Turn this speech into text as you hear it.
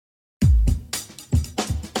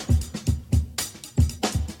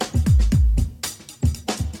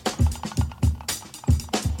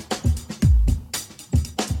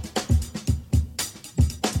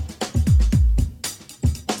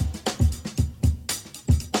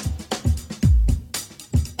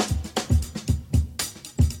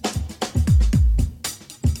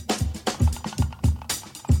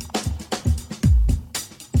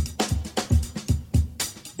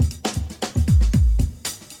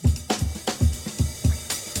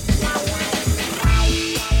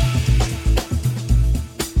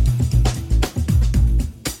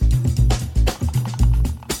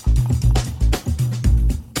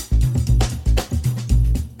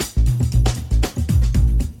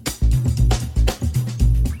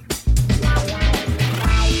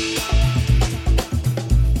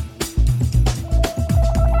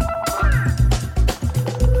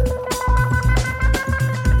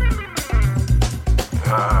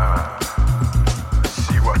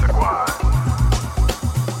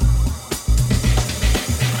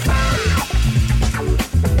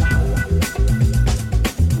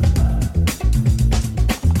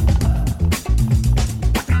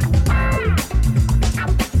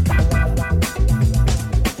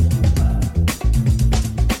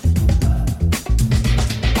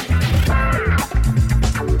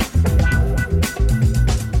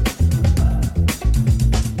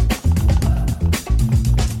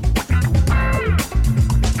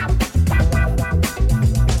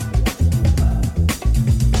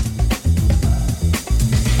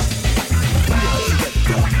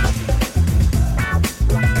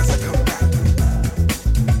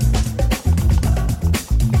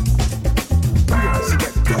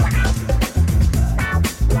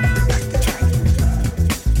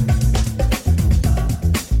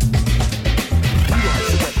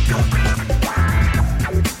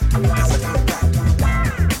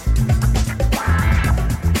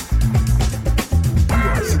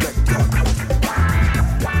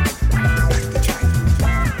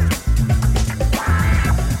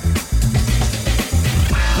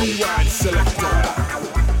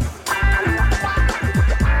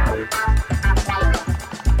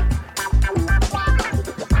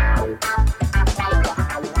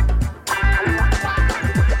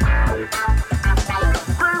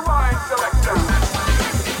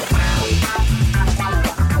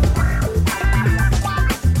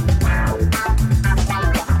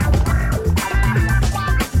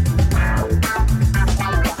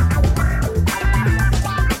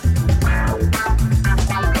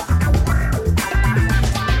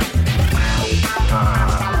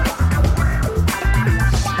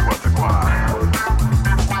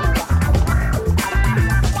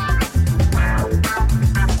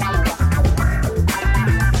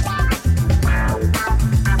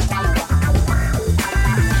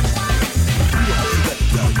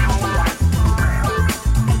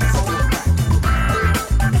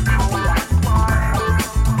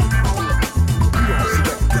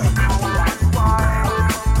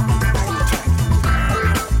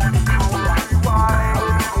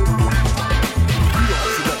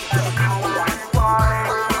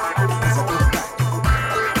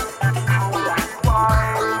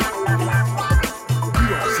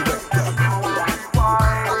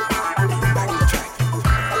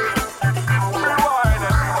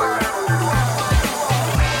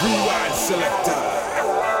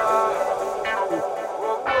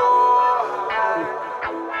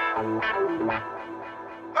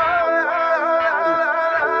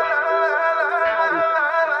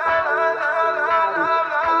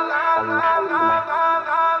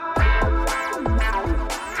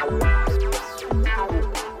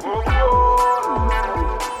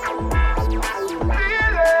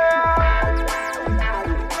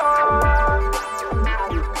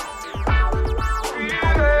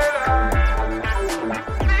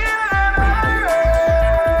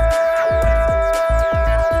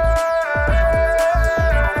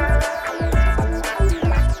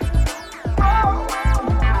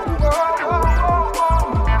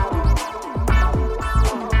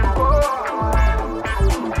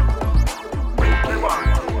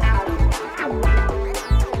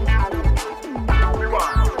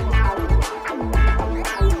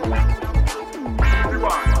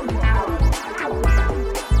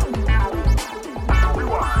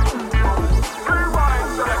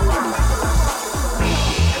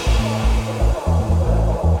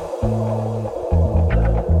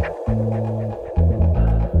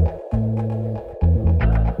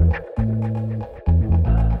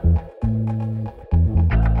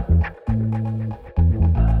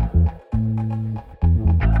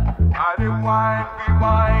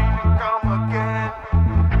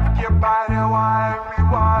body wine,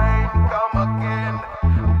 rewind, come again.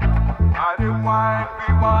 Body wine,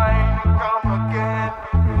 rewind, come again.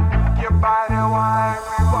 Your body wine,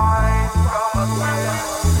 rewind, come again.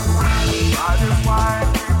 Body wine,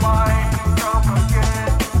 rewind, come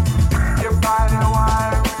again. Your body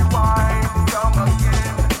wine, rewind, come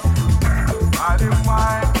again. Body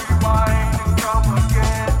wine, rewind, come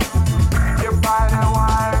again. Your body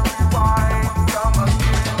wine, rewind, come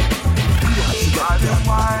again. Body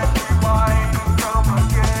wine, rewind, come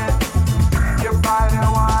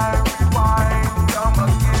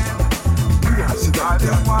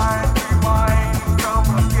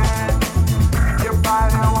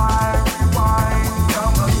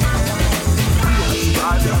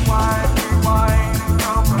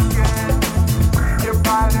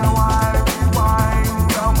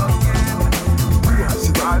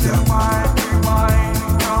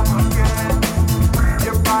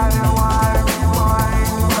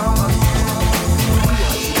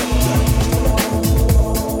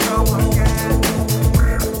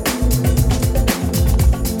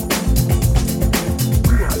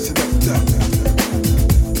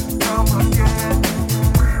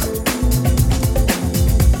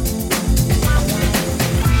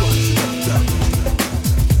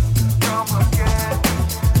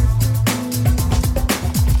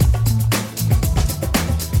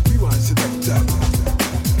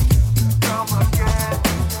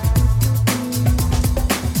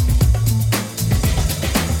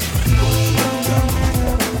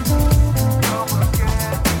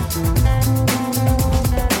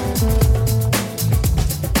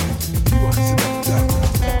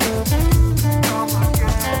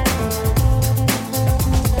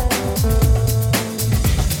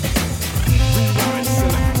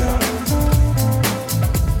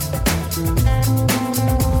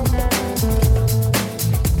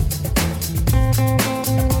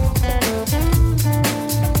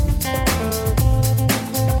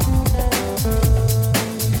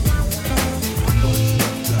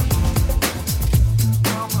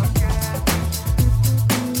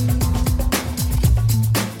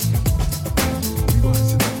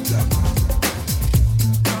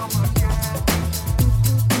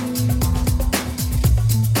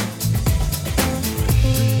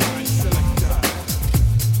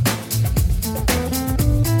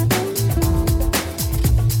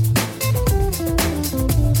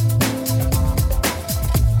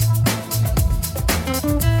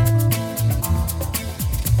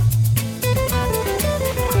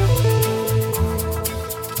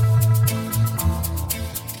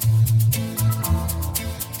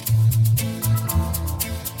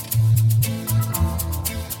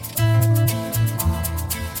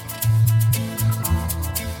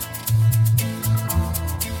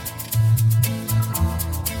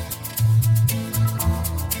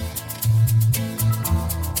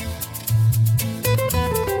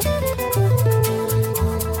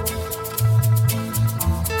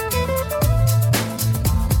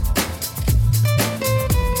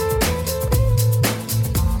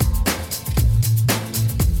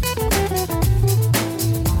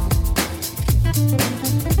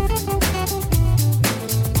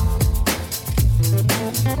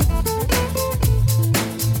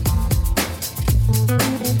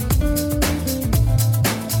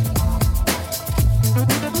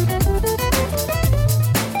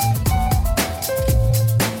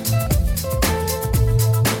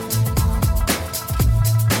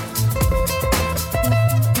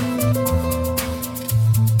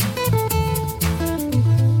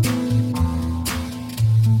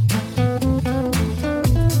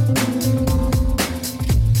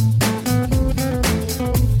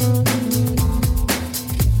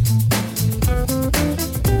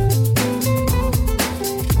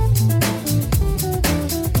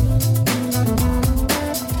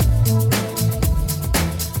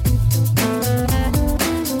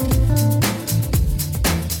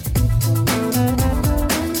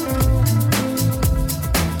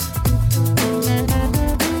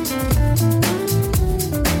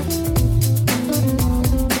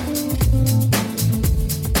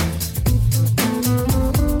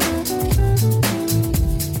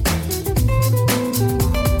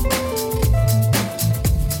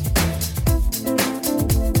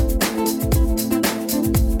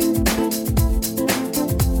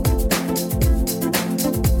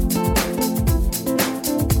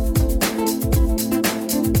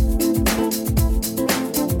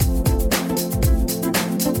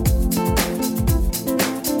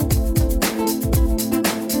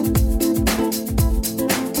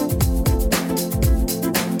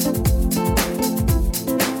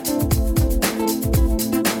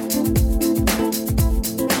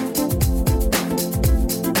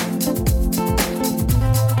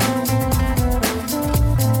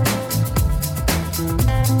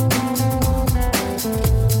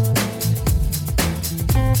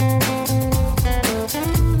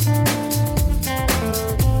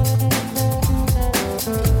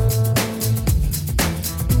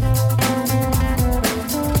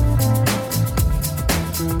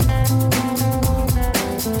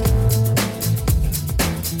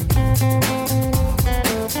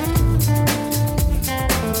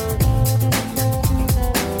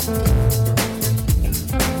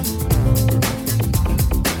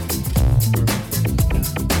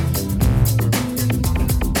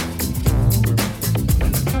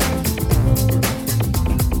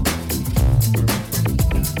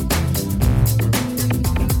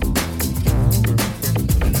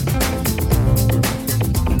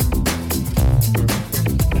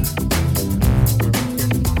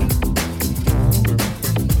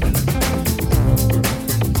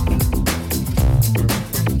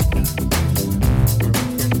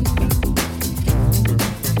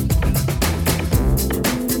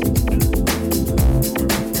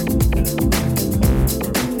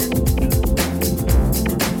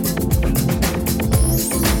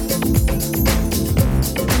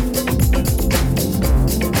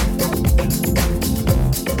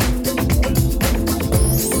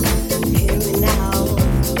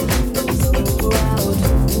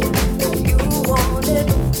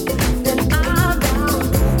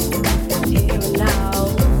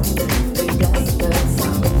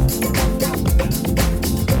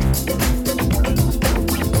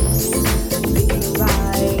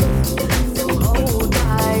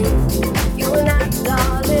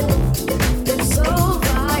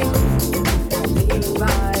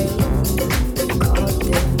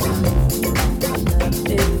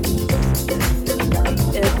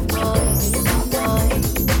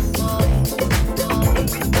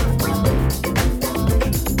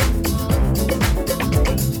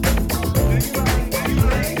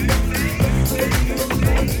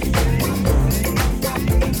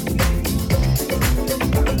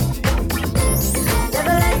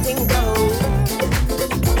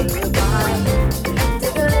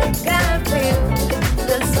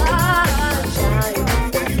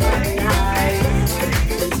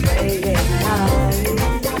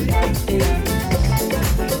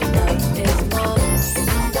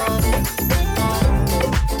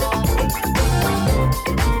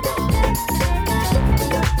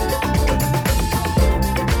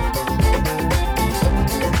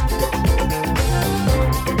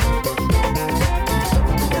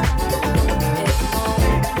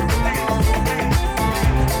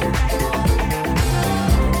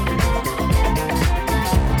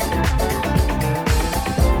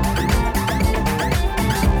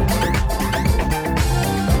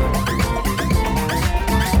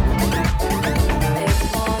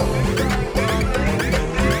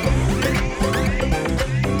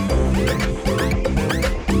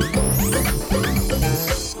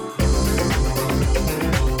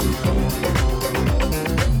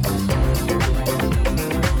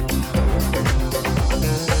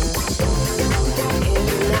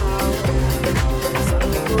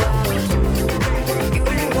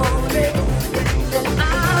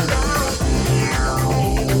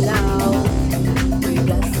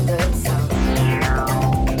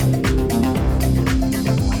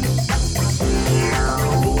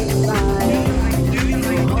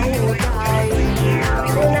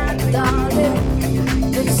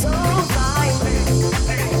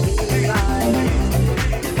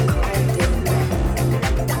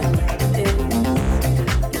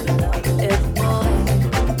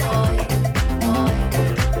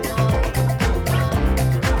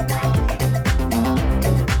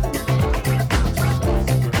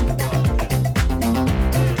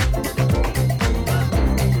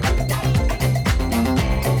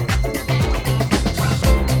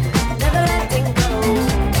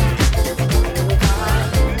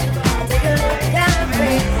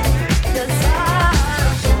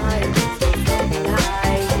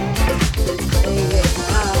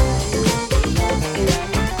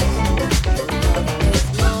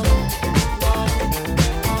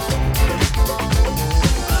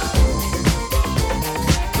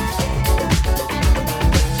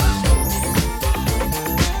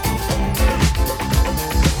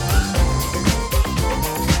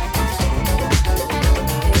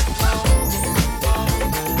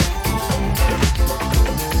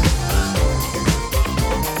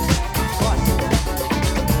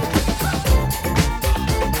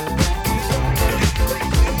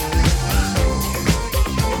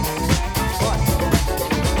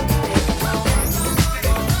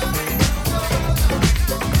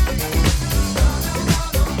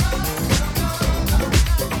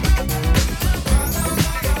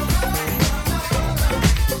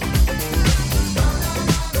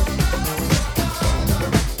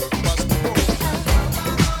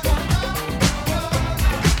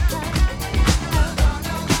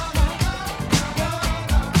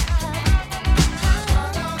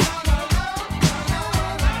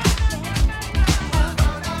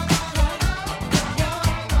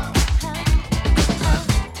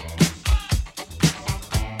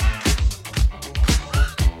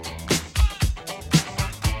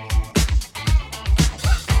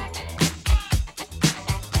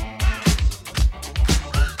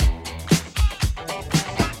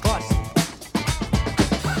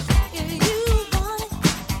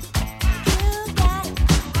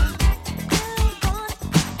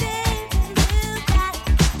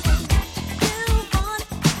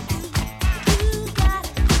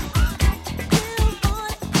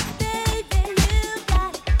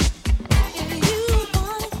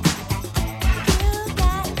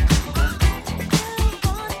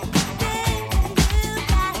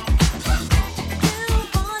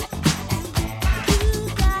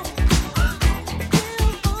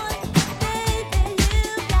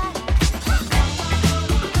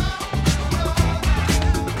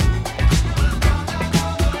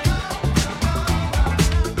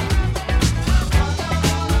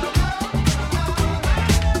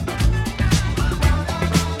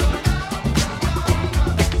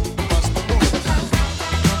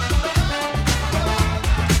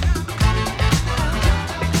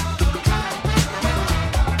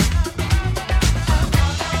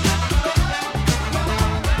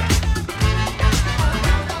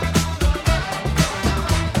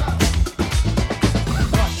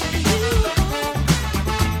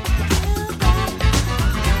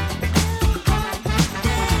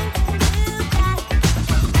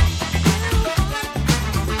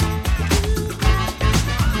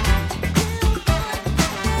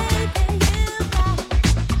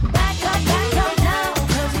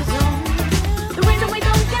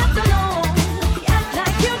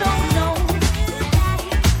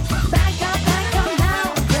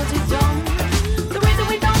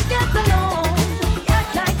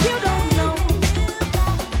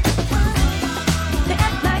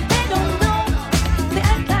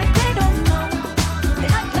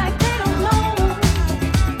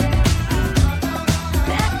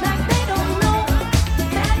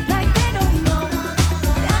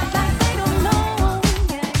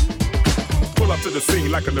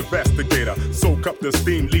like an investigator. Soak up the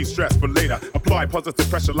steam, leave stress for later. Apply positive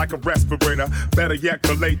pressure like a respirator. Better yet,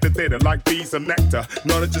 collate the data like bees and nectar.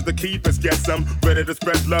 Knowledge is the key, let's get some. Ready to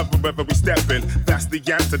spread love wherever we step in. That's the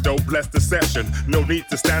antidote, bless the session. No need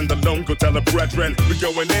to stand alone, go tell a brethren. We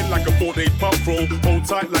going in like a 4-day pub crawl. Hold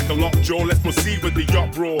tight like a lockjaw, let's proceed with the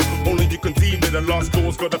uproar. Only you can deem it a lost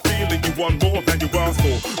cause. Got a feeling you want more than you asked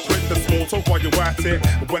for. Quit the small talk while you're at it.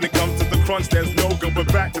 When it comes to the crunch, there's no going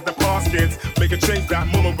back to the past, kids. Make a change that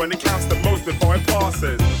moment when it counts the most before it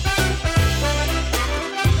passes.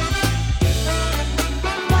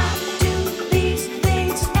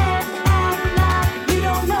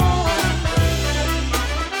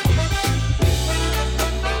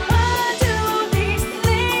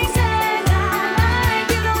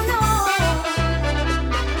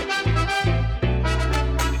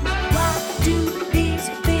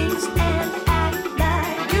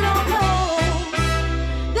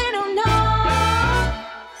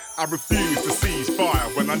 I refuse to seize fire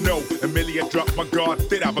when I know Amelia dropped my guard,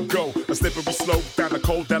 did have a go. A slippery slope down a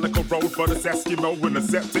cold, delicate road for this Eskimo in a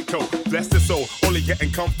septic coat. Bless the soul, only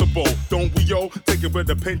getting comfortable. Don't we all take it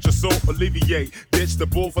with a pinch of salt, alleviate. Ditch the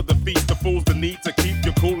bull for the feast, the fools, the need to keep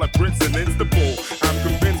you cool like Brits and Instable. I'm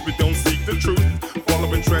convinced we don't seek the truth.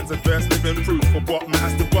 Following trends and best living proof for what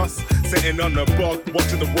matters to us. Sitting on the bog,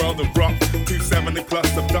 watching the world erupt. 270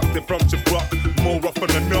 plus abducted from your buck. More often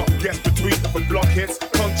than not, guess between if a block hits.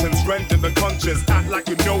 Conscience, render the conscience. Act like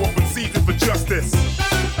you know open season for justice.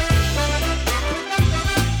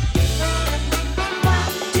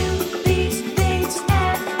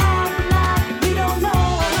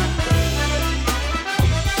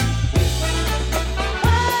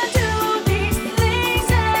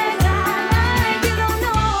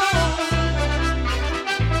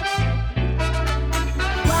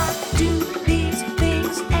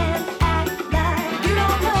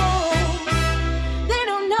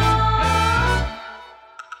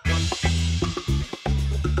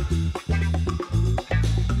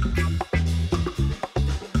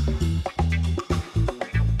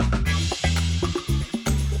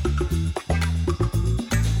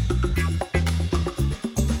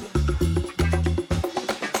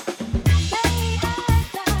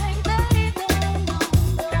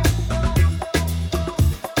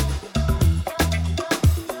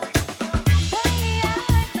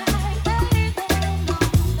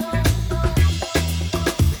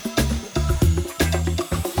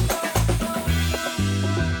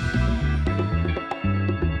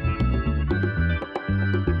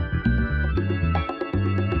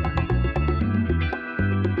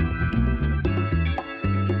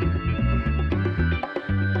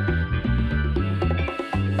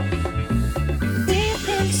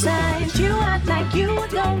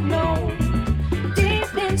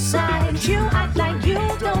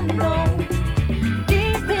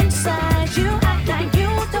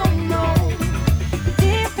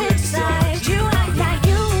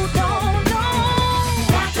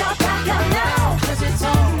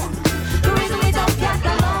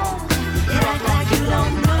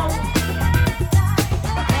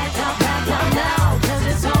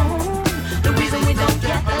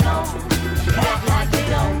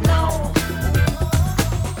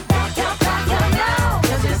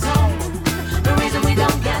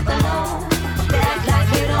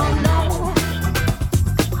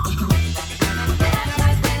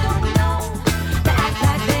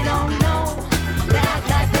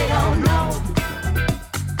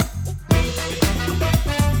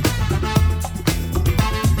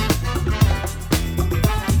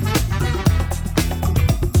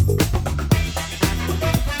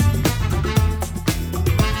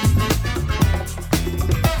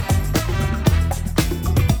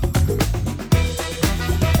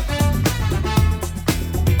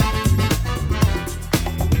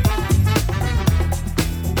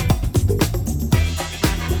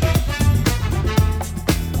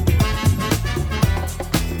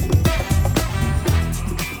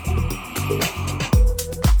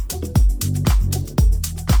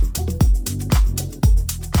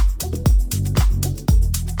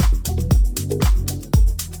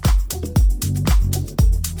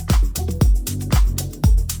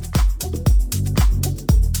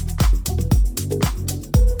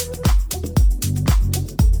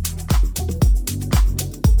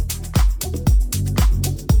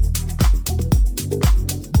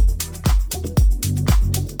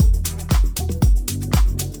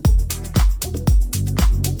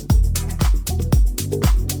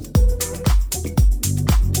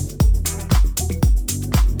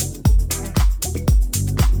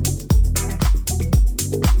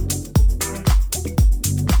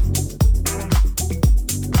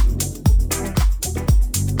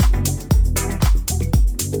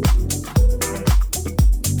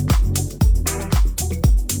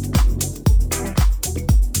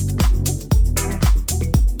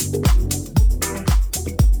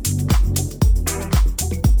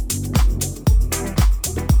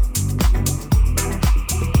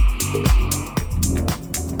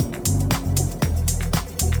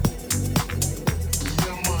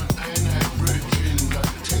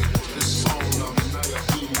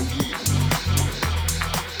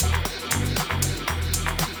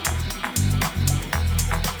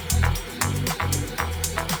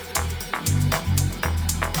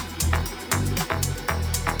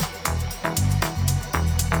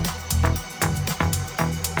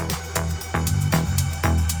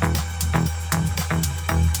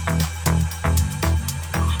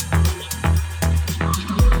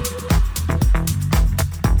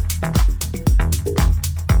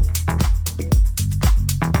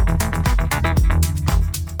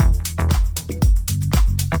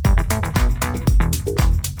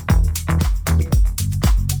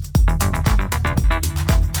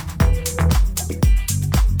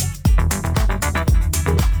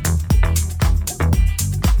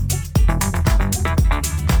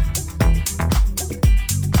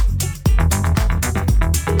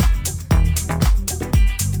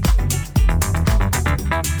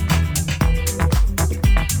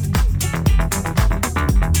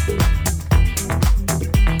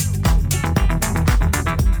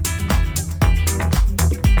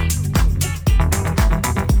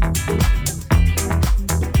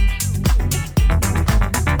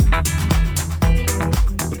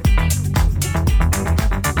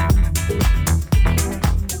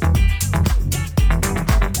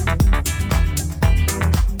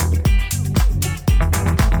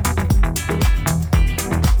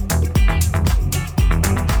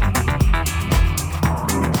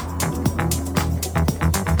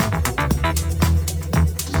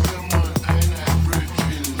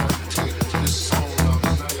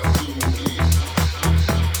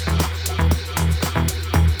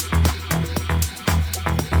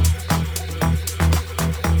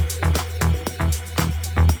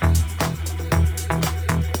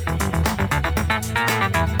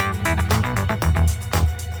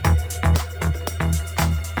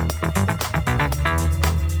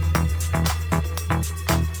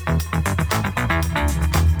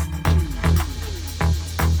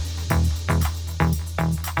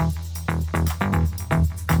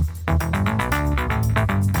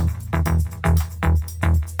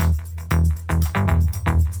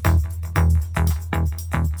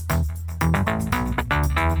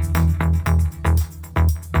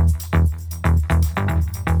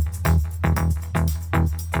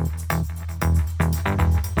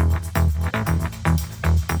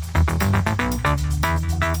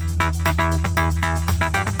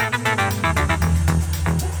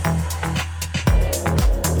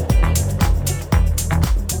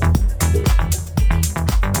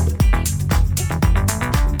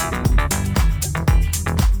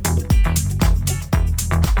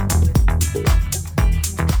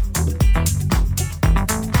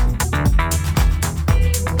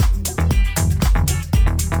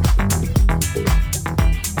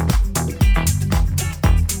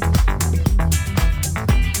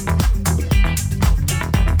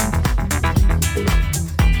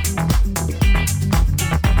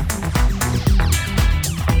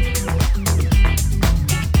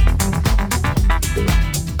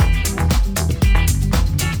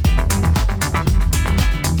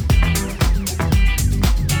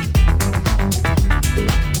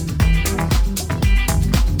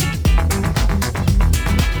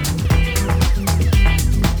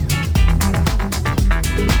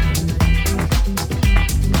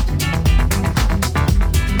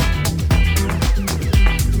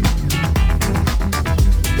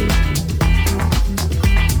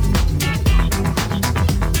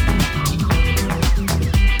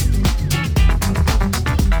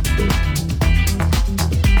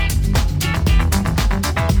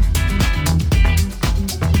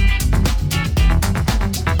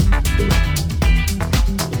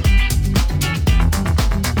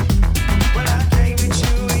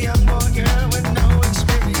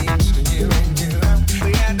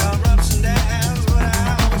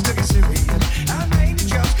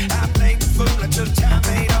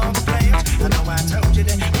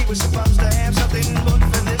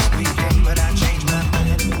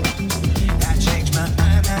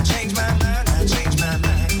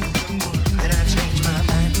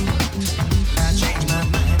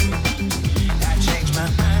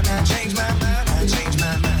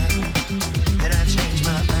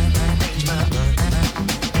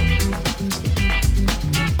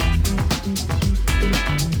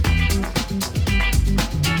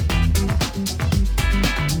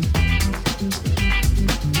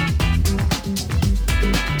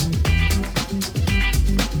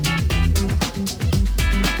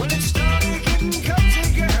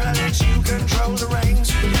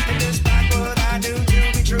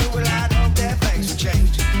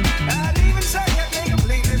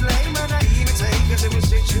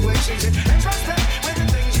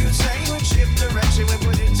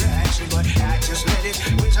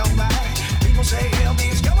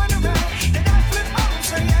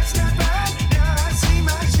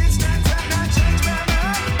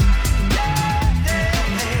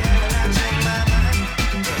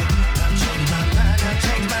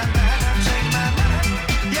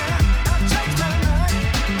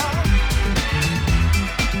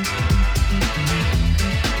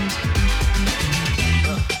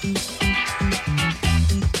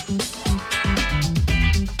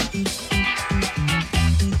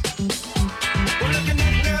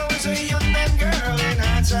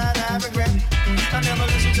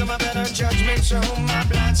 so my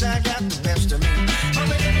blind side got the best of me. But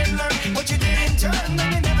we didn't learn what you didn't turn, then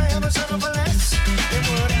you never ever settle for less. And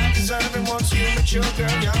what I deserve and once you mature,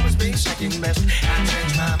 girl, you always be second best. I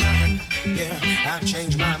changed my mind, yeah. I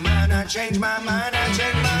changed my mind, I changed my mind, I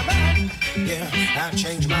changed my mind. Yeah, I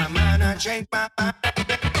changed my mind, I changed my mind.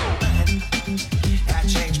 I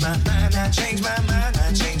changed my mind, I changed my mind,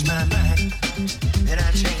 I changed my mind. And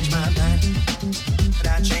I changed my mind. But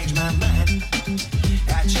I changed my mind.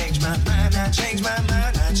 I changed my mind, I changed my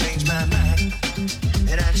mind, I changed my mind.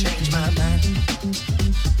 And I changed my mind.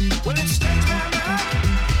 Well, it's changed my mind.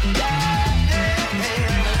 Yeah, yeah,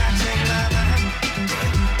 yeah. But I changed my mind.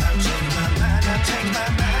 Yeah, I changed my mind, I changed my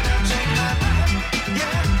mind, I changed my mind.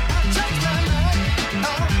 Yeah, I changed my mind.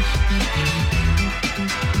 Oh.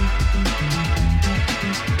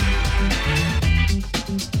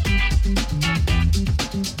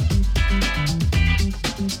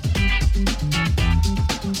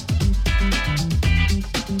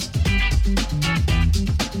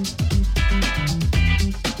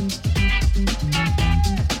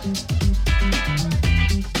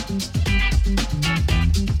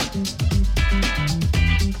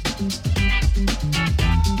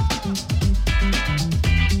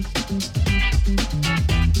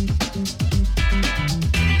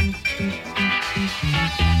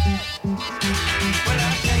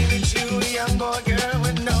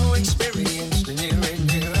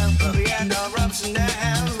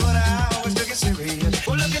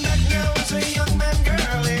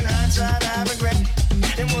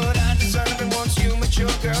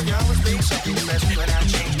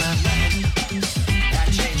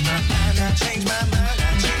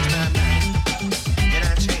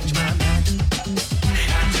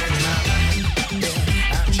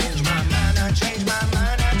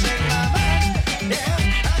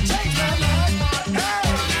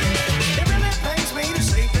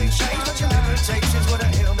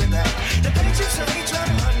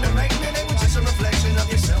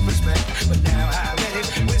 But now I let it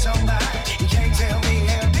whiz on by. You can't tell me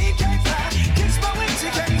how deep can't fly. Kiss my wings.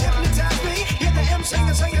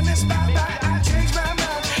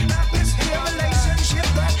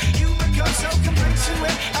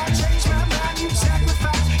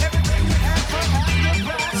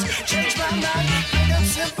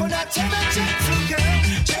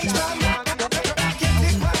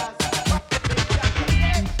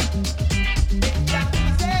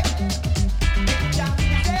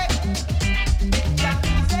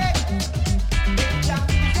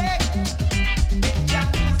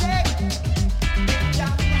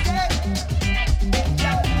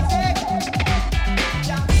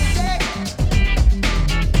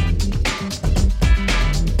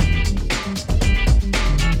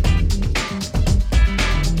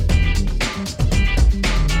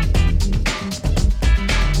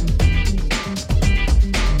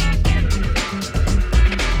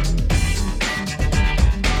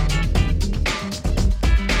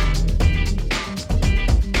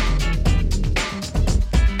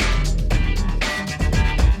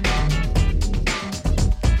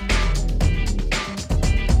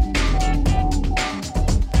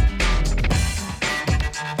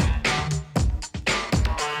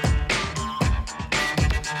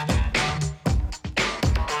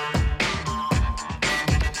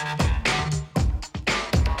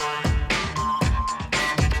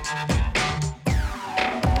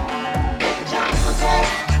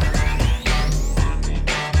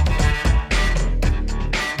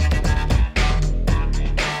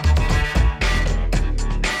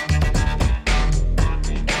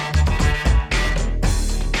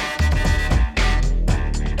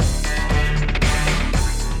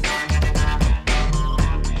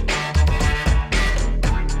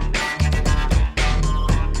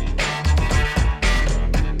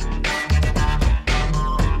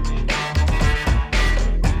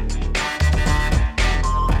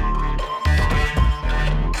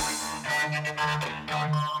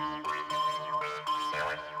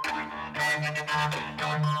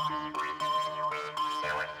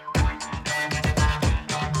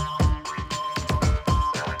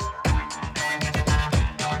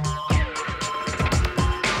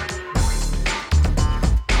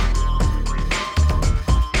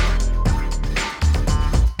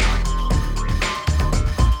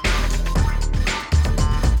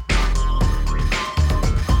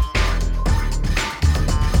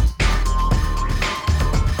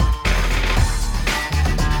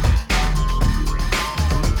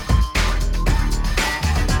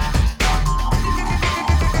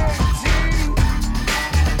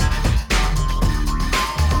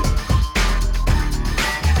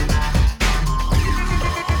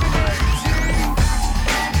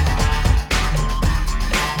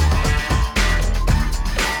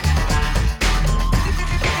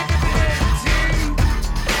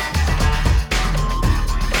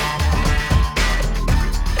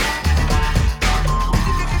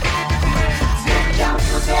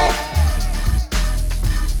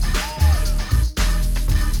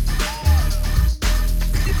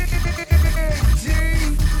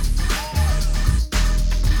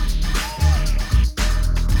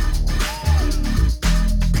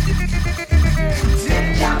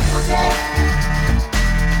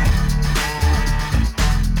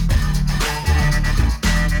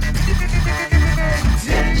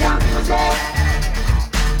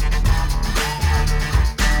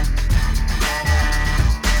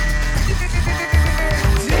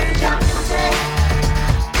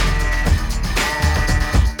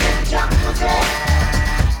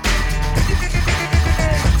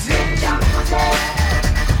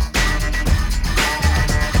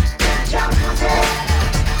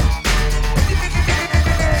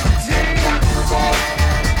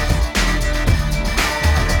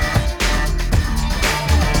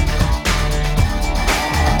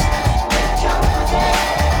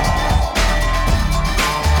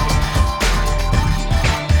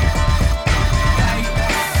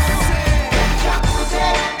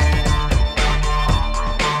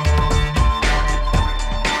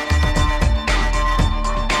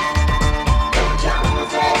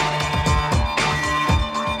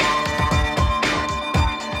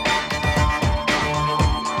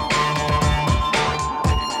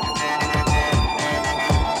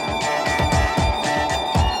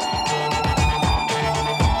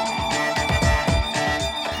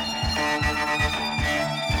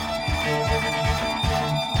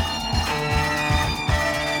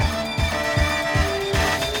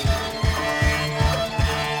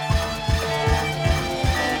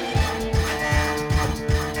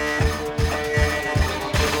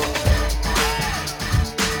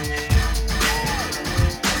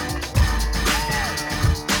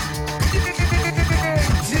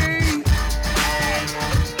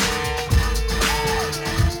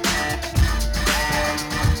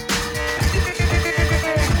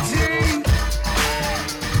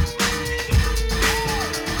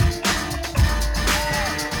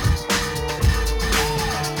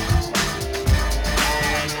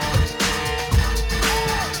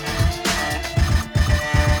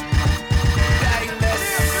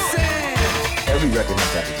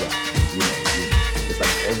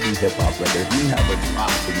 every hip hop record, if you have a drop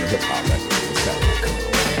in your hip hop record, it's kind of cool.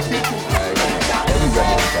 Every record is got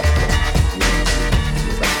a drop.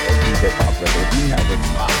 It's like every hip hop record, if you have a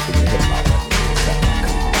drop in your hip hop record, it's kind of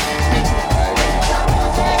cool.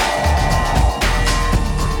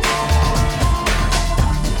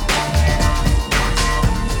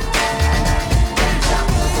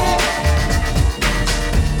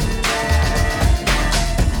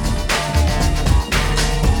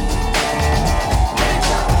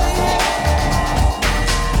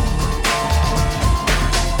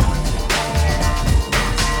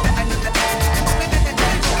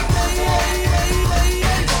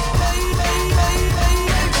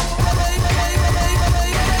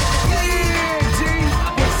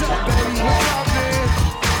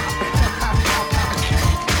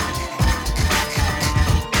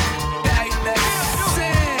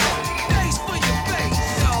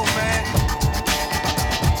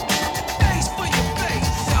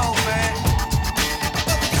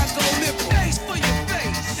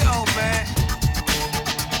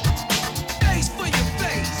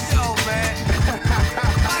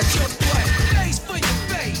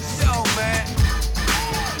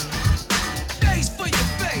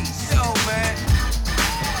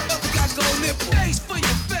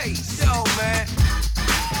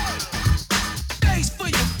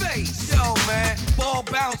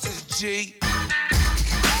 G.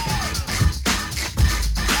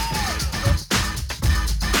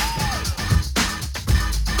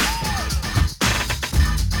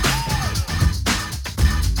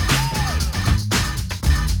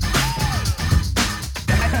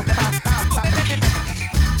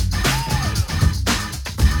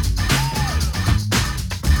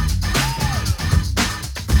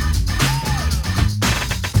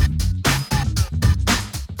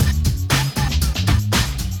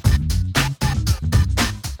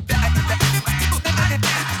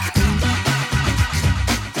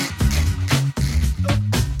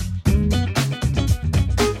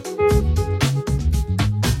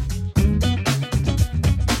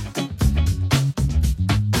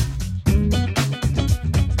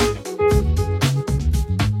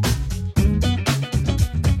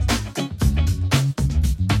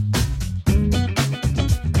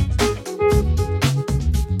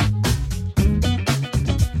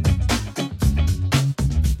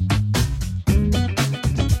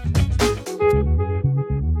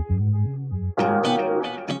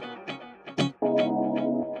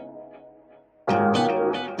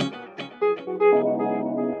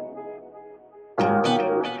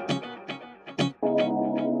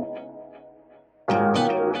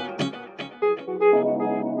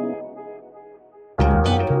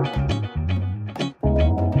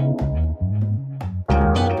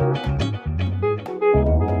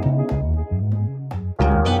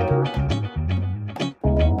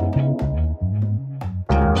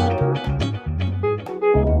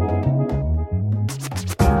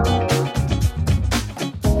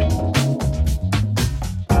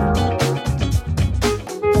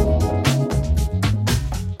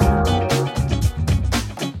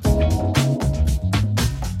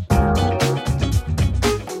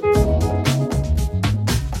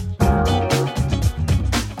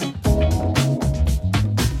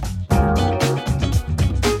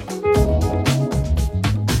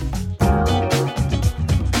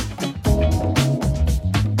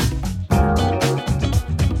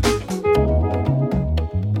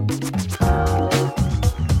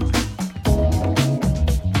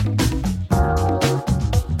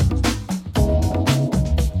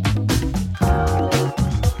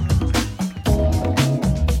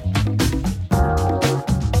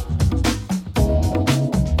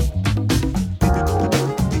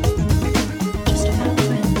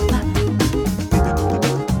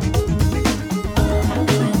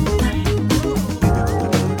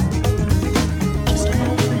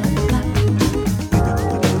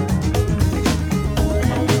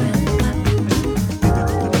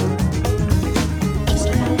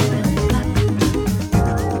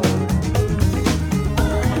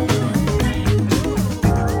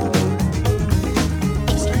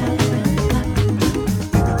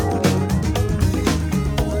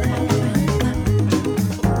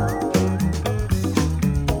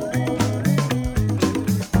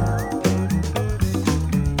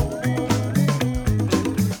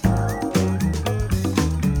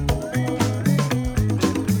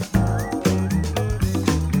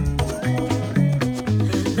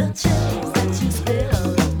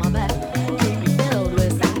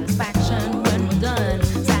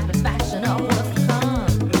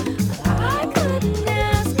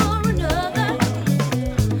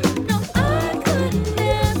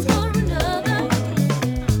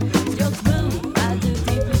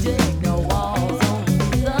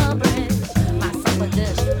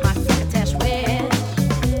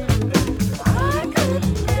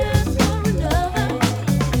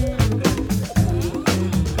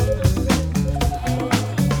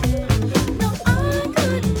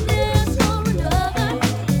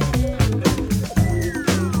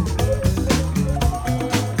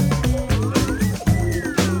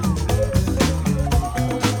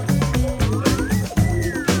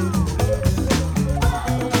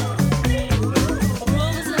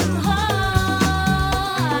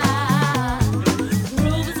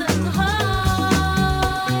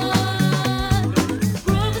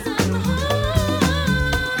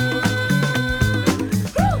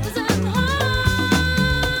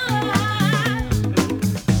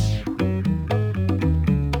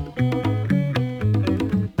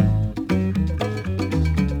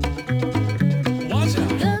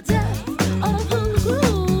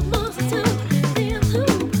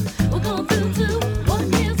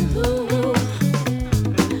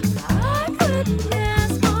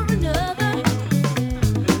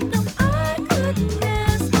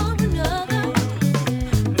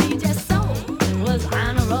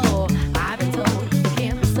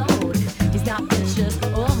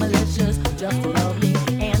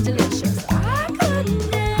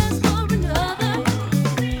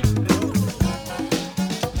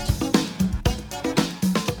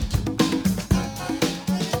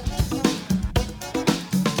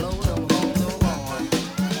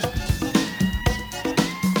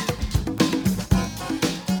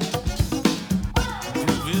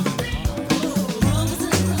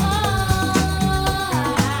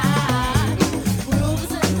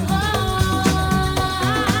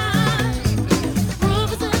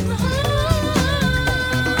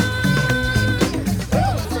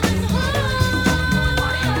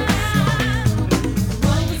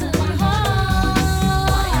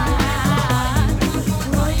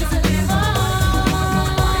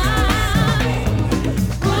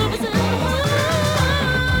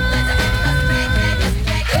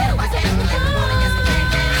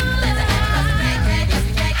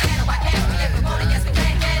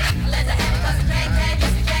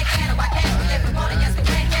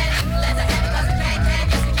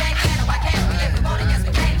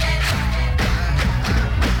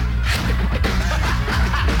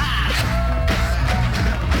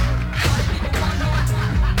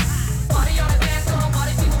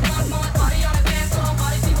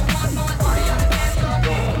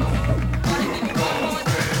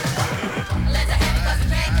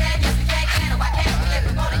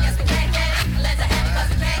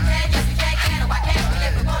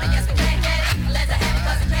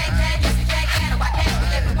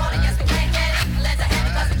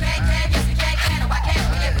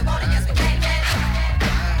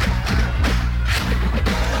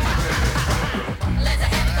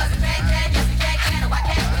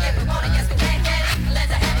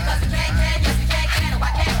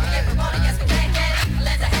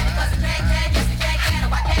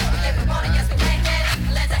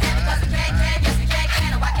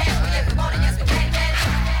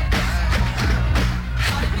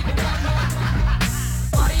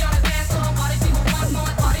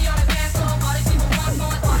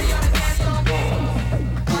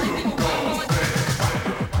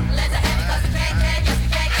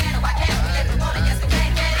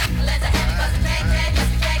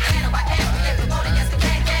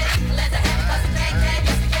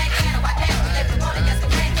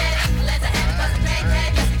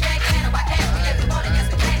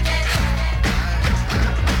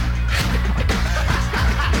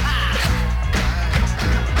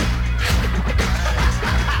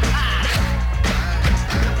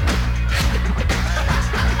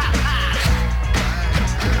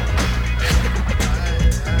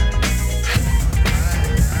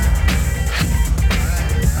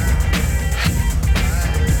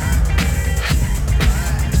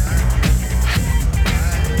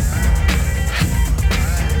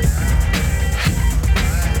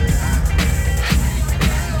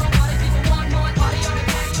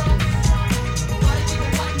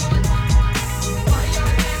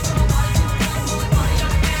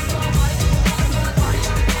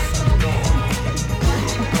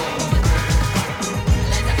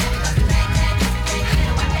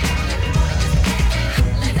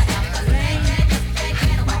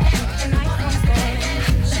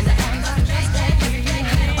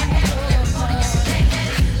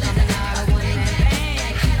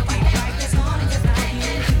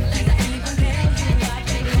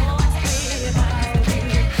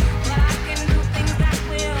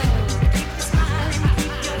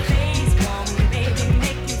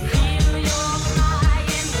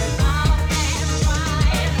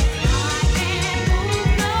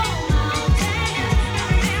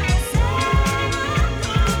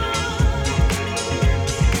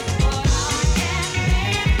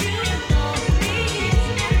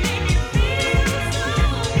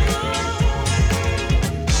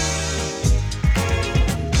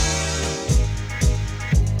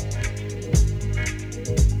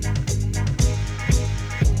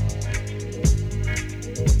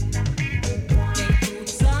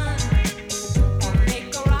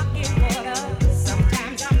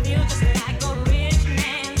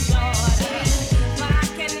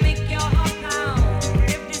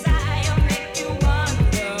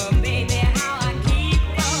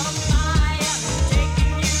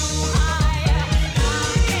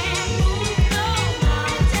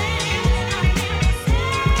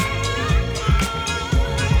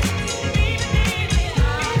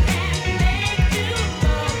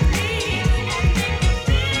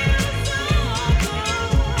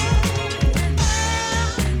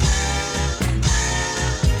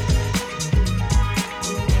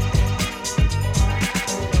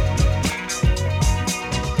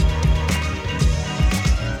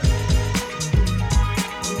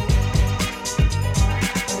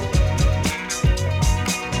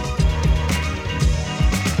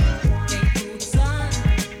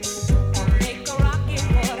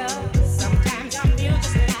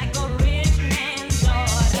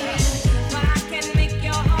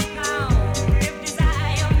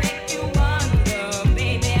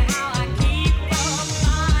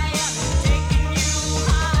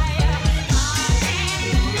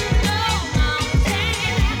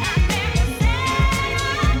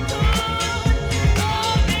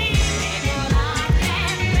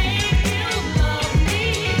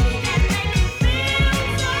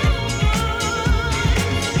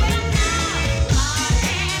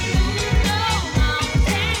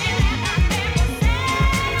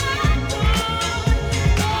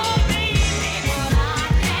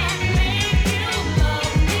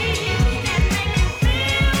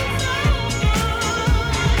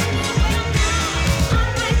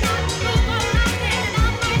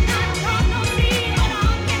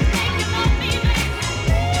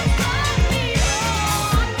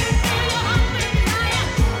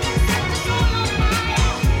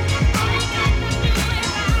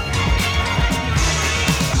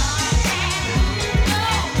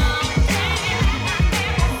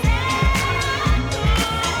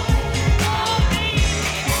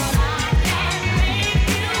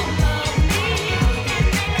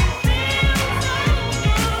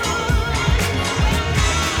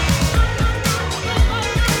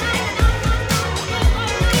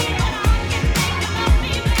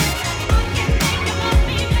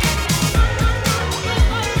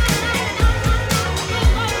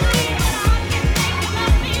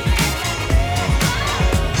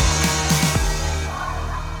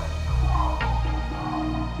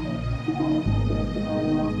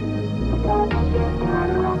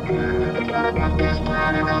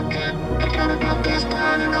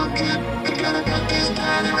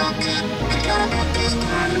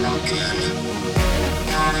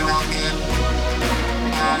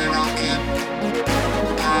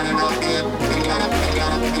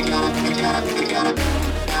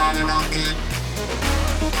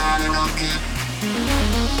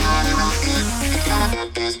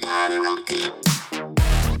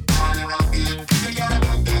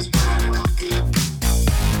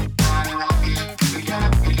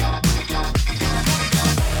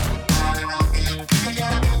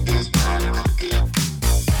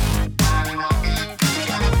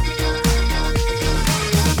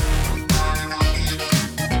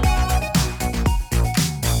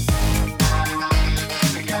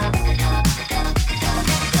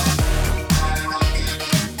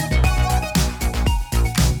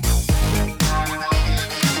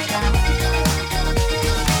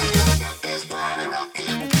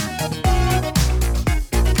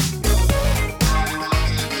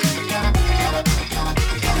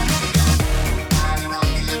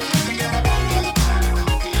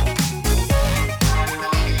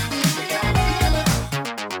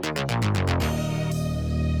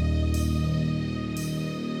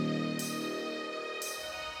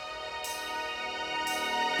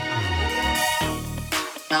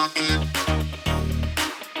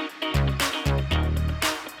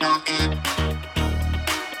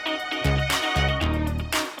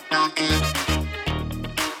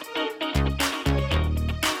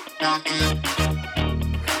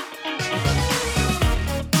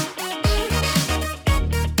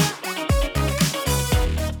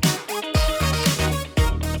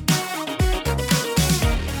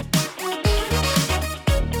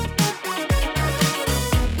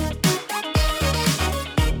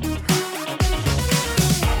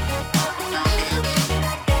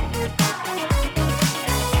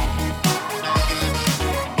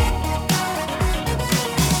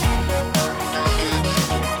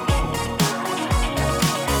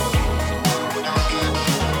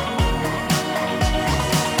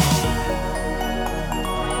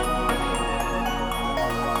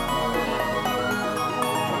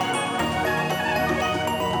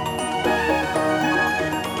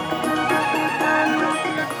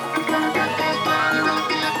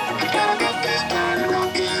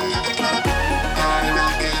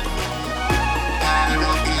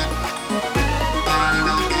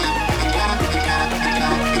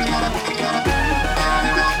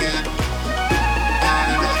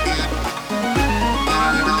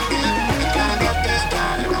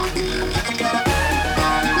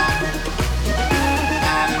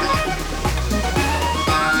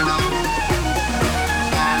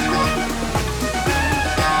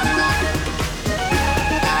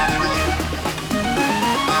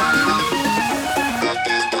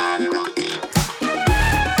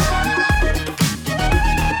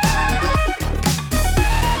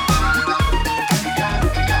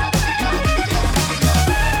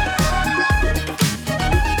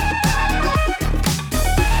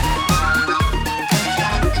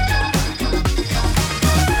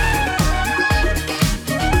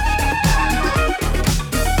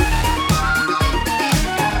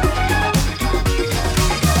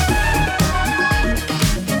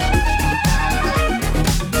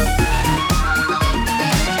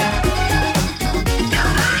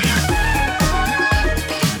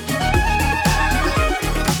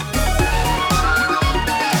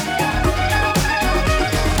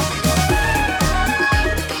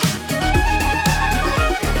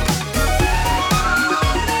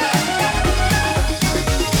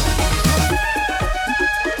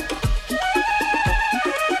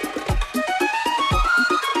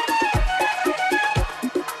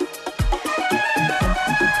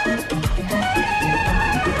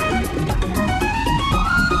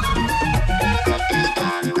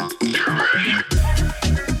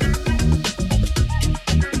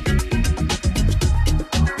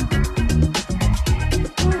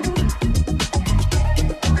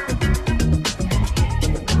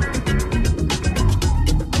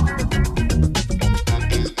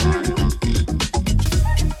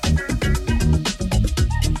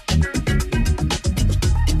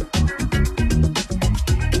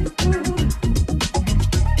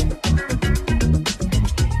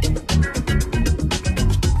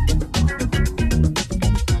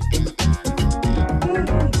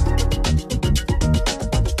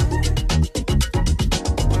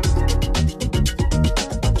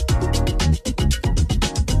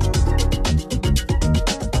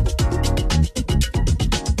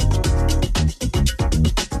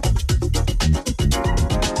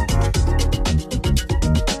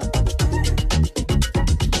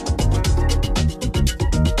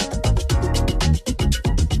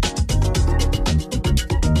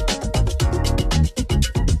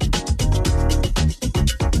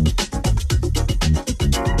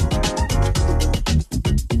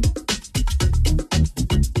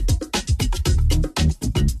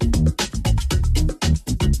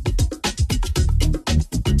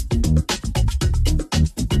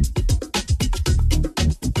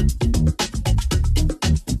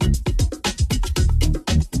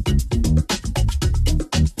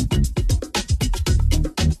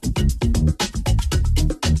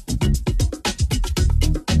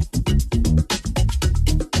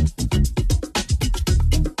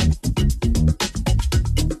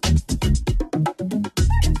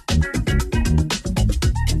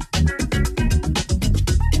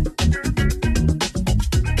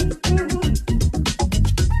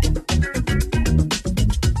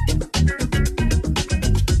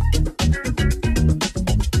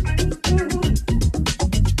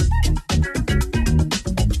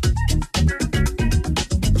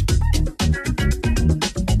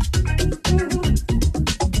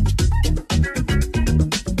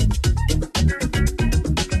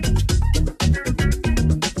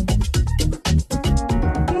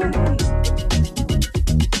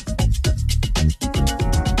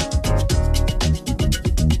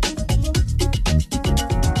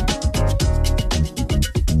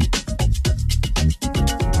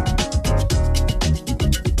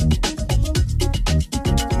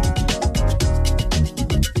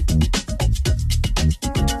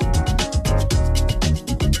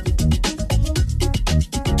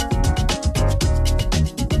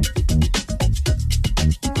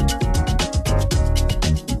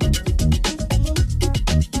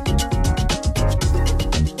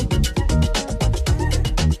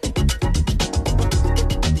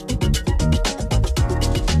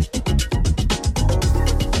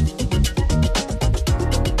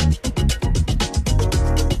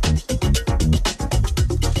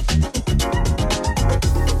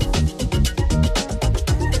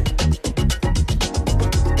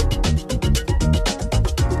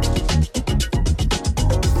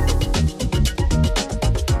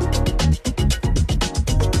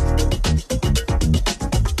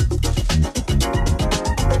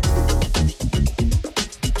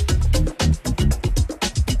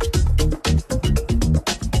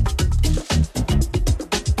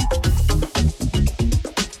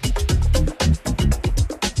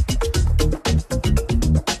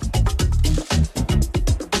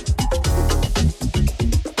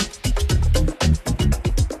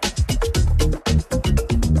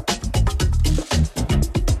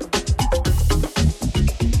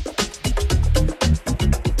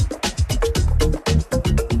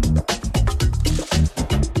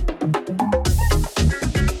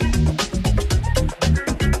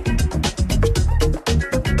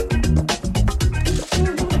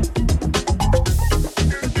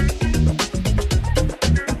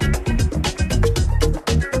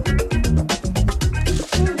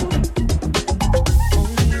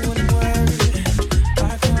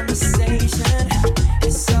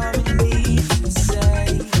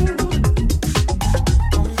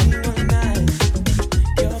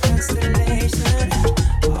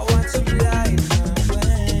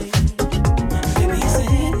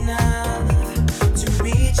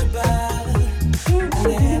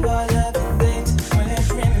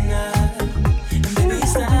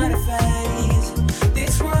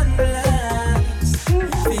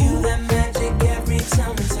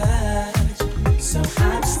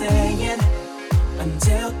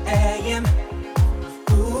 until AM.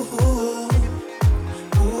 Ooh,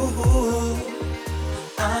 ooh,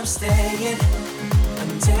 I'm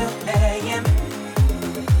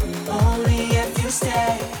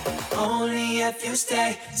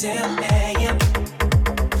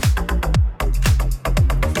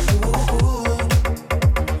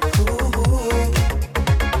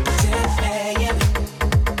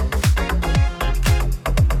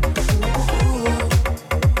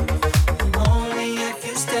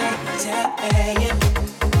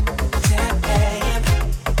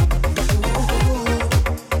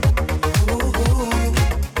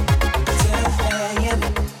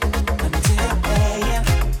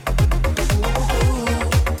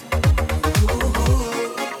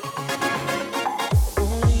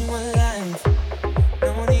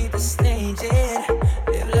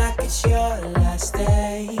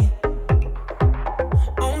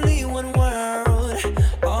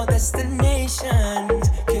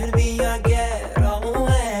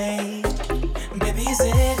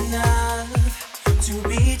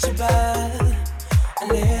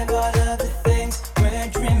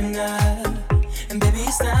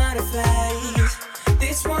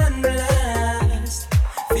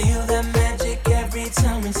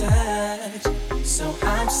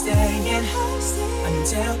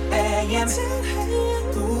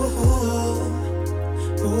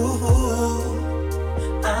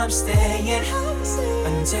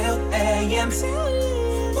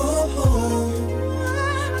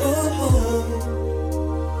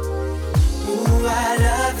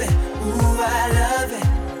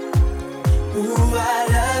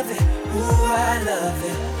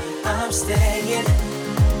staying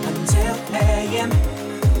until AM.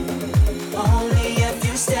 Only if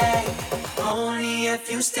you stay, only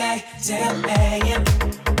if you stay till AM.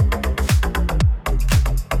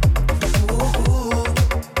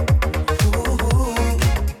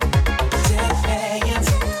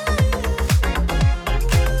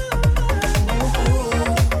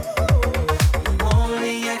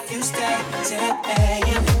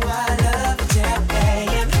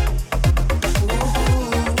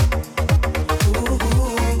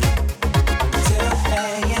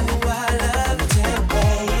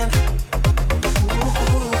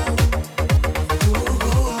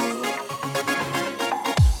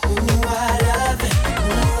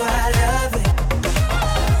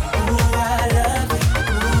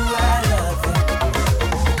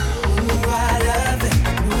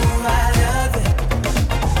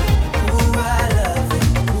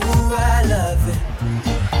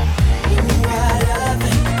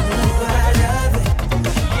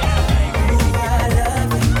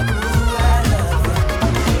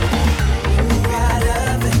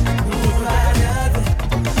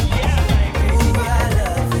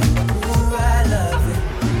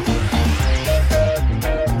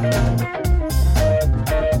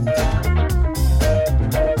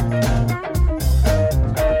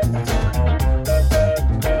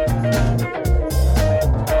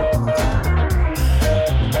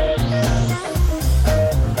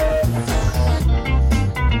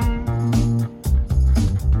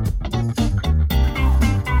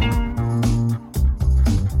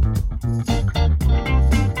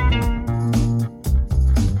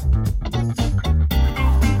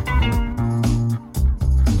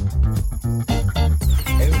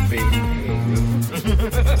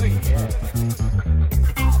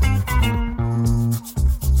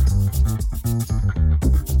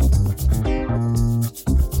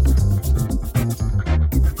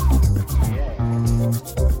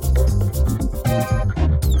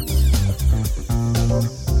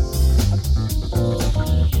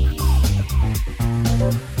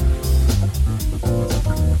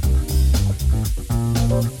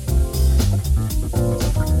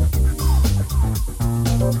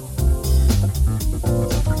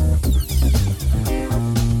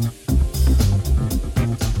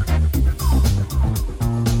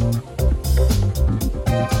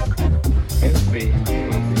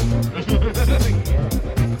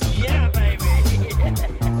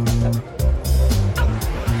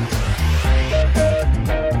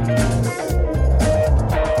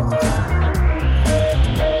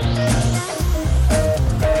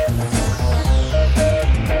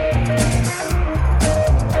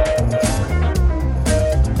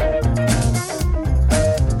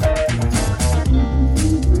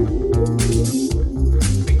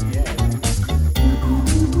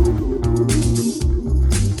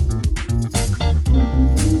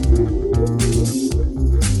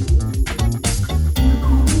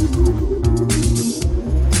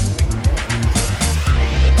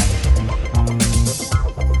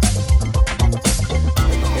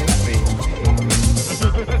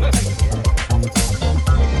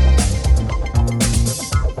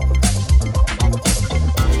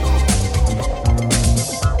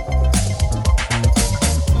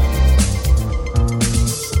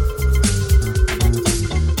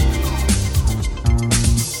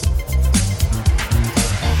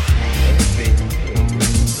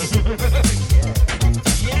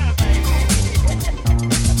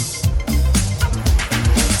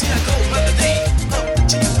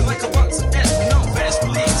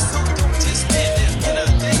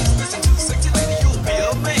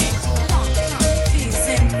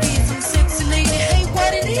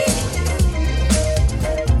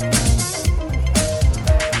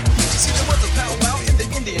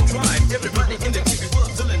 Everybody in the TV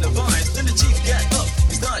was feeling the vibes. Then the chief got up,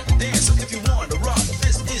 he started to dance. So if you want to rock,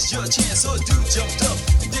 this is your chance. So a dude jumped up,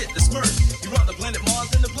 he did the smirk. He rocked the planet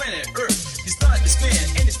Mars and the planet Earth. He started to spin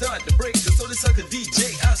and he started to break. So this sucker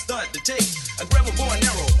DJ, I started to take. I grab a bow and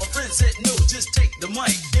arrow. My friend said no, just take the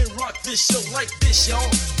mic and rock this show like this, y'all.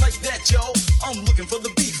 Like that, y'all. I'm looking for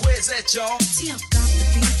the beef. Where's that, y'all? See, I've got the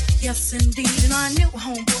beat, yes indeed. And I know,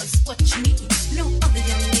 homeboys, what you need. No other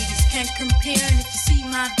young ladies can compare. And if you see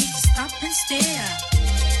my beat, stop and stare.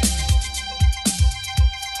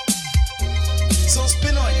 So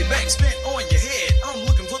spin on your back, spin on your head. I'm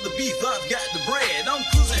looking for the beef, I've got the bread. I'm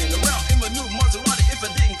cruising around in my new Maserati. If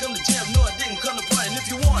I didn't come to jam, no, I didn't come to party. And if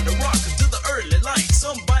you want to rock to the early light,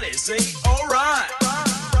 somebody say, alright.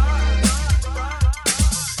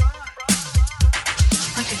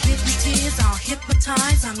 Like a hypnotist, I'll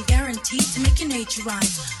hypnotize. I'm guaranteed to make your nature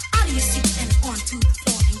rise. Out of your seat and onto the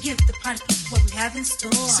floor and give the party people what we have in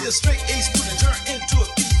store. See a straight A student turn into a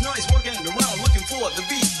thief. Now he's working around looking for the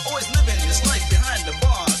beat. Always living his life behind the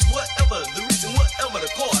bars. Whatever the reason, whatever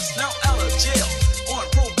the cost. Now out of jail, on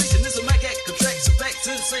probation. This a Mac act, contract, fact,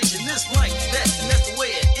 sensation. This like that, and that's the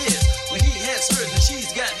way it is. When he has hers and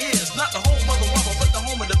she's got his. Not the home of the mama, but the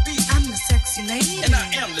home of the beat. I'm the sexy lady. And I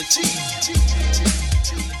am the chief.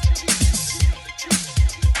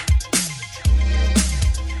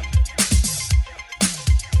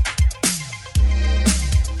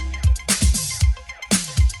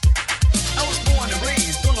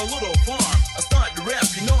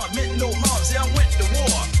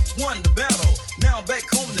 Won the battle, now I'm back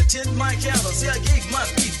home to tend my cattle. See, I gave my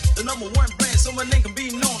beef the number one brand, so my name can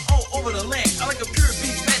be known all over the land. I like a pure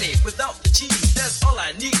beef patty without the cheese. That's all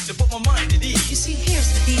I need to put my mind at ease. You see,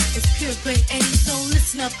 here's the beat, it's pure grade A. So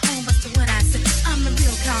listen up, home, as to what I said. I'm the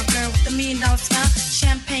real cowgirl with the $1 million smile.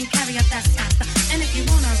 Champagne, caviar, that's my style. And if you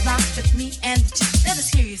wanna rock with me and the chick, let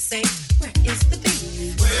us hear you say, where is the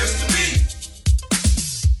beat? Where's the beat?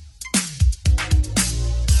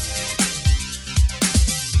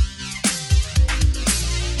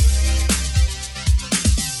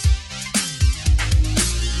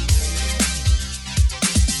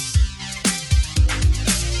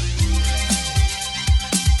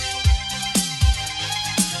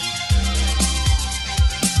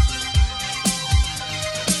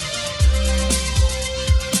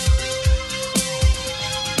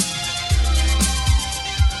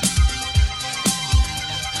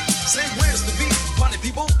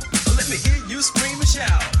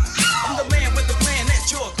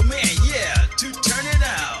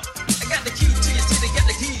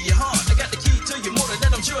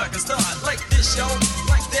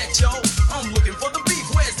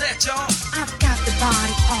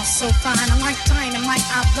 So fine, I'm like dynamite,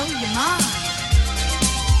 I'll blow your mind.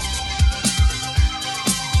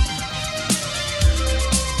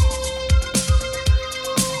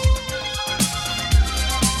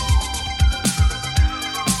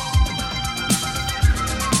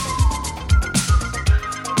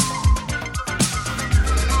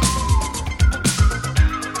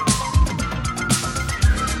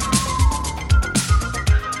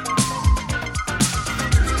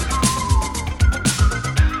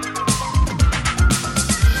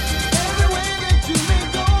 Everywhere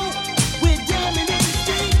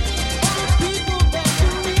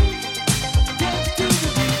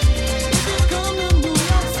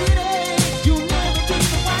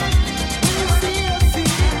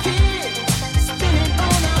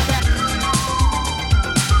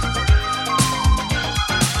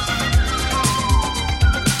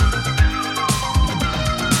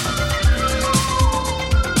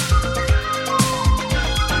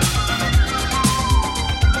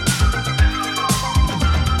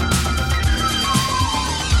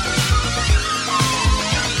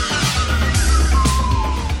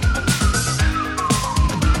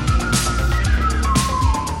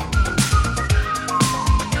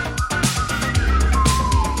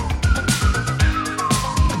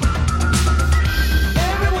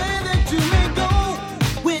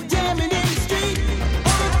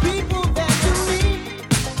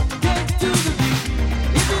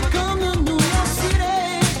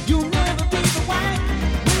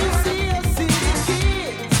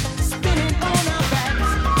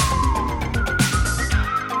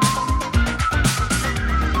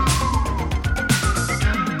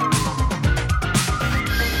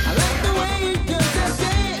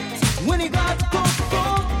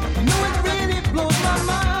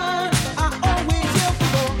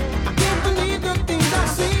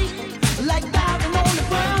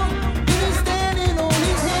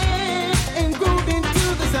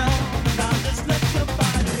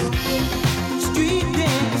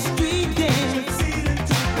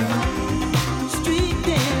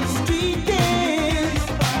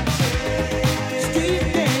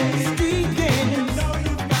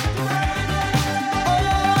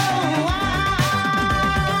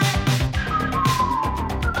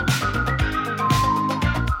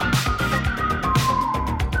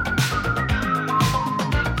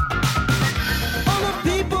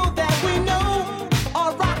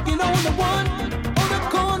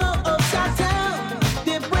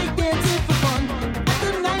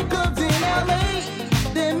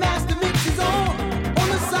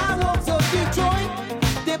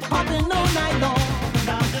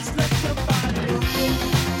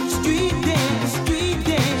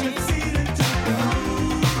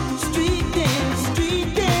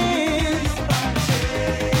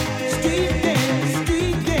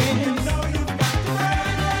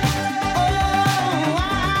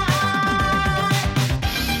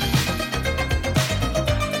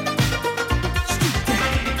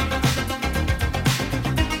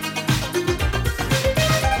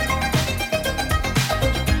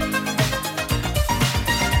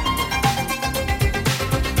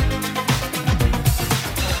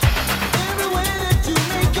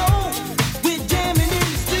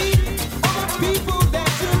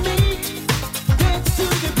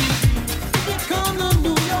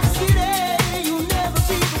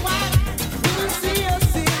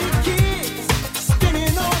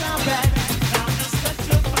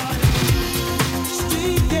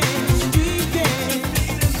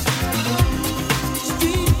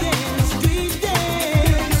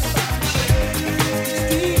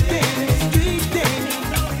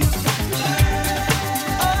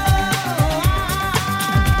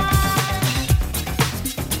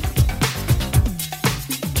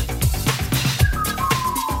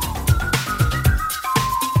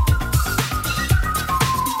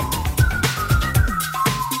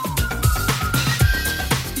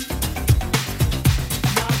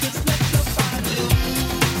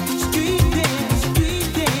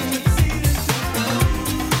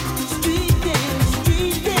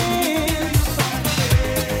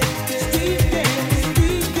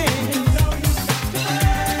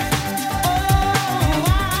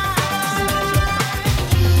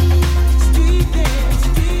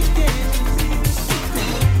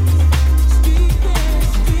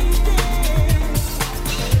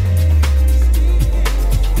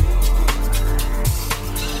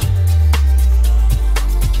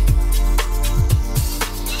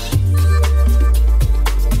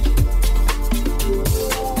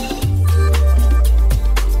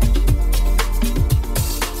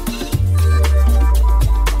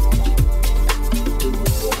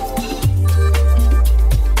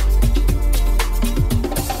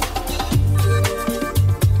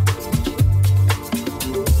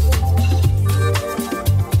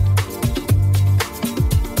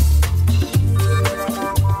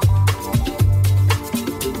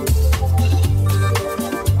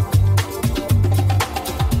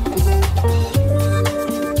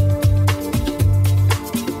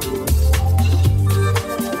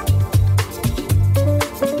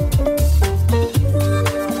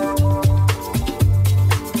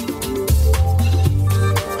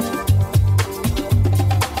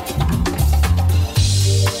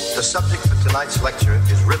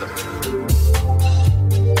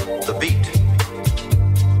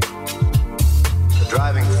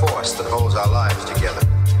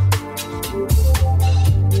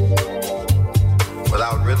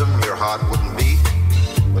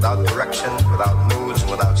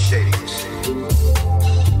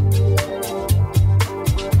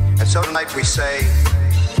So tonight we say,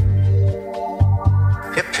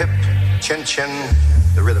 hip hip, chin chin,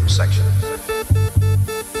 the rhythm section.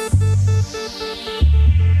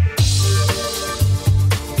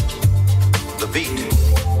 The beat.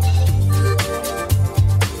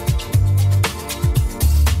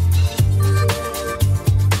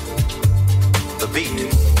 The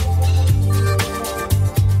beat.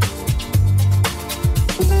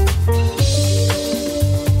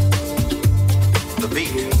 The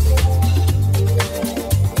beat.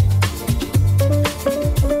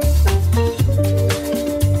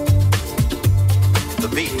 The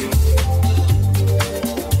beat.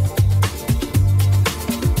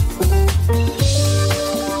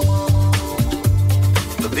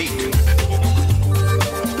 The beat.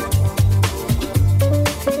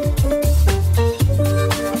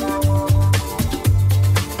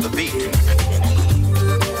 The beat.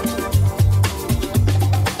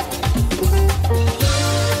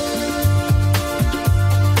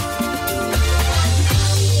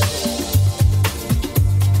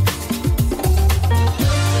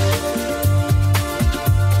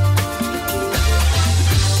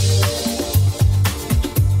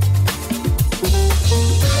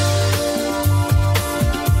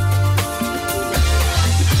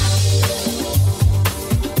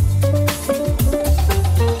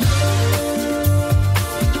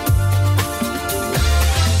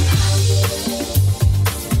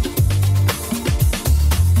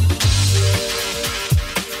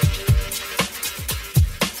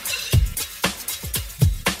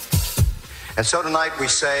 And so tonight we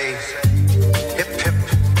say, hip hip,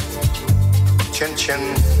 chin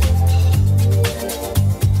chin,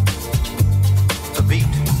 the beat.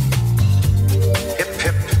 Hip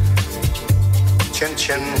hip, chin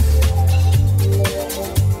chin,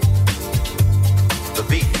 the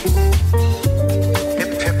beat.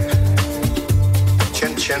 Hip hip,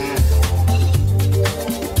 chin chin,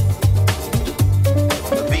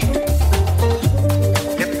 the beat.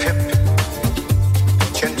 Hip hip,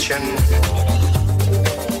 chin chin.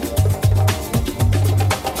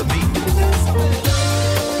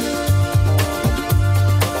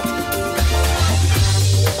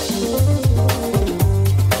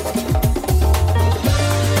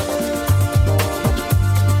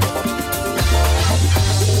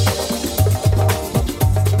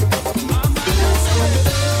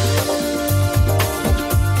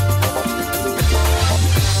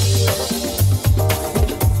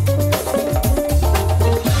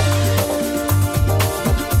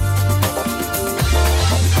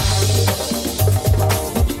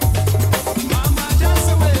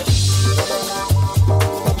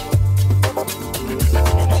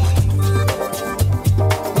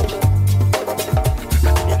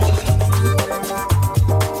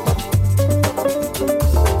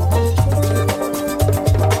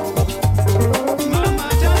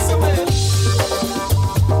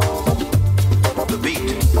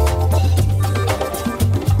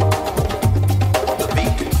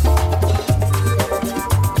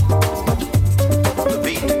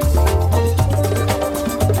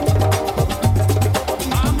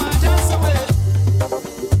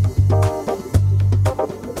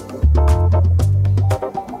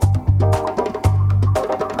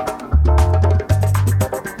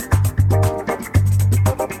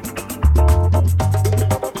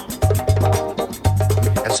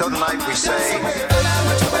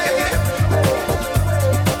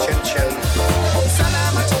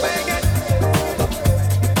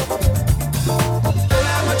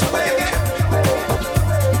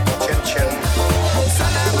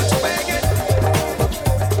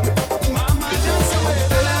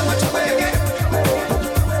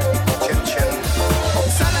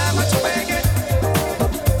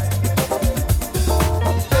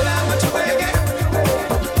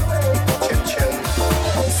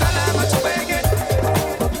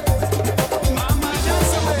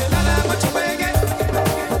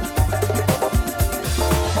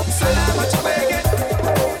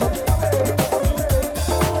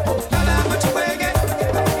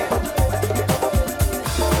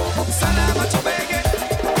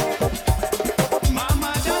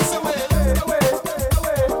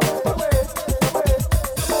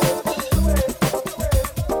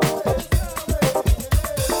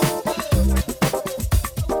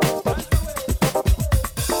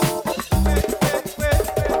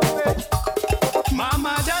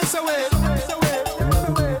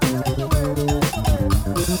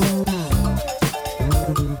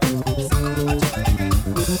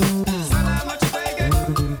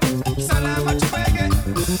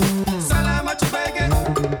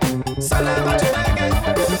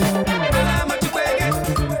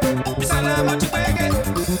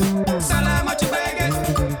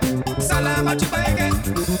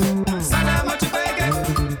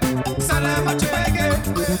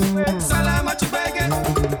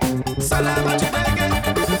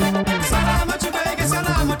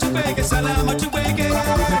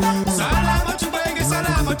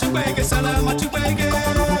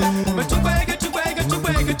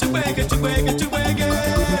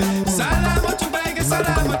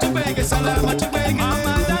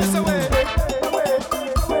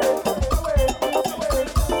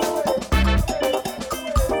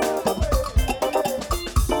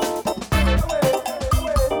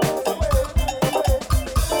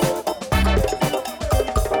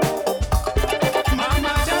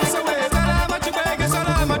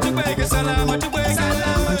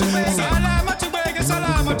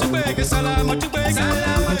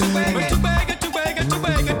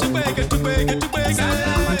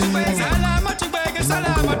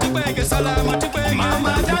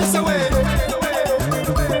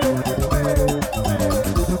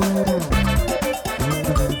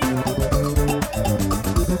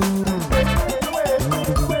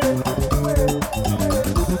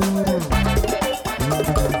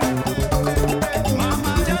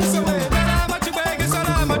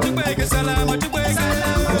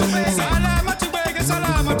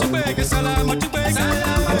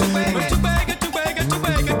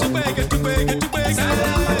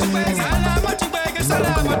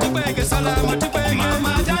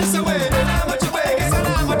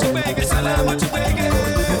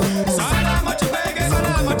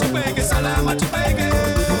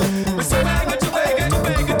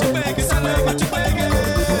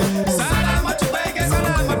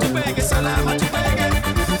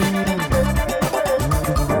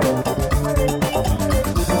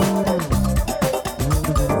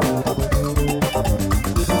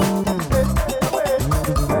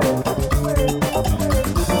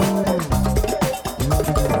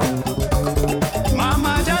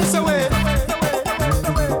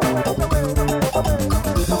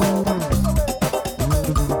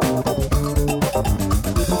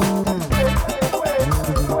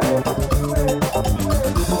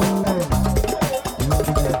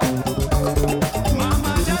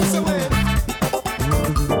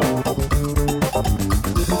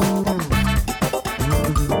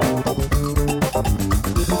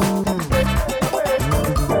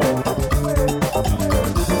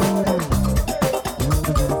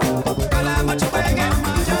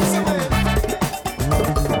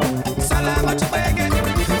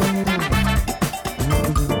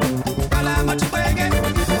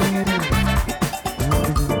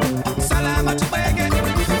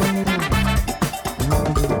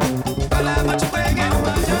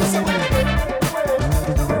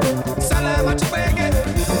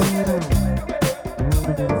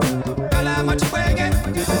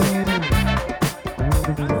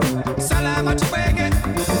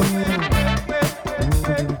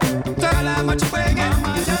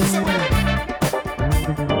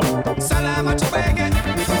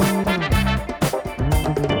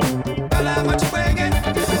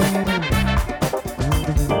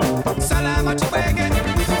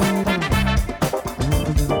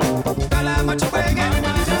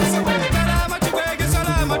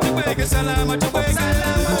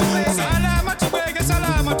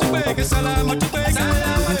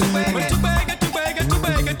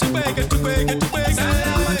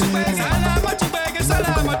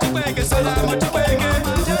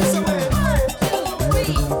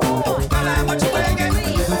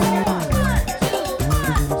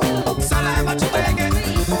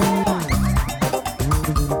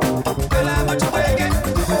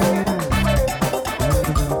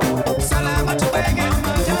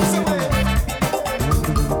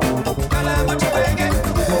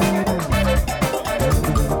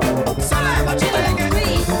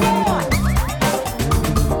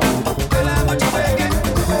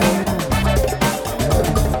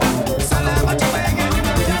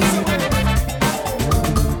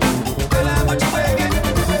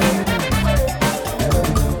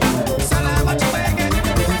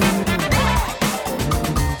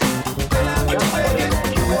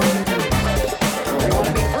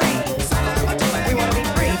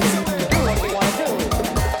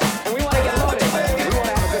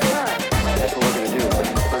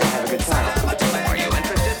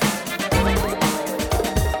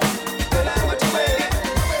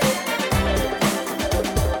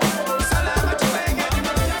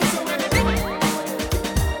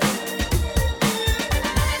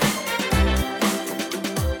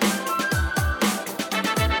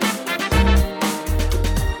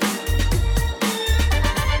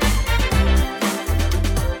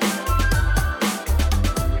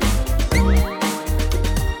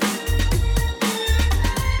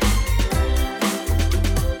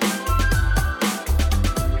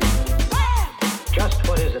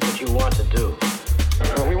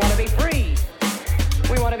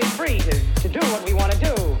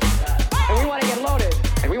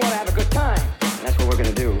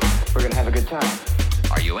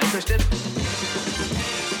 Are you interested?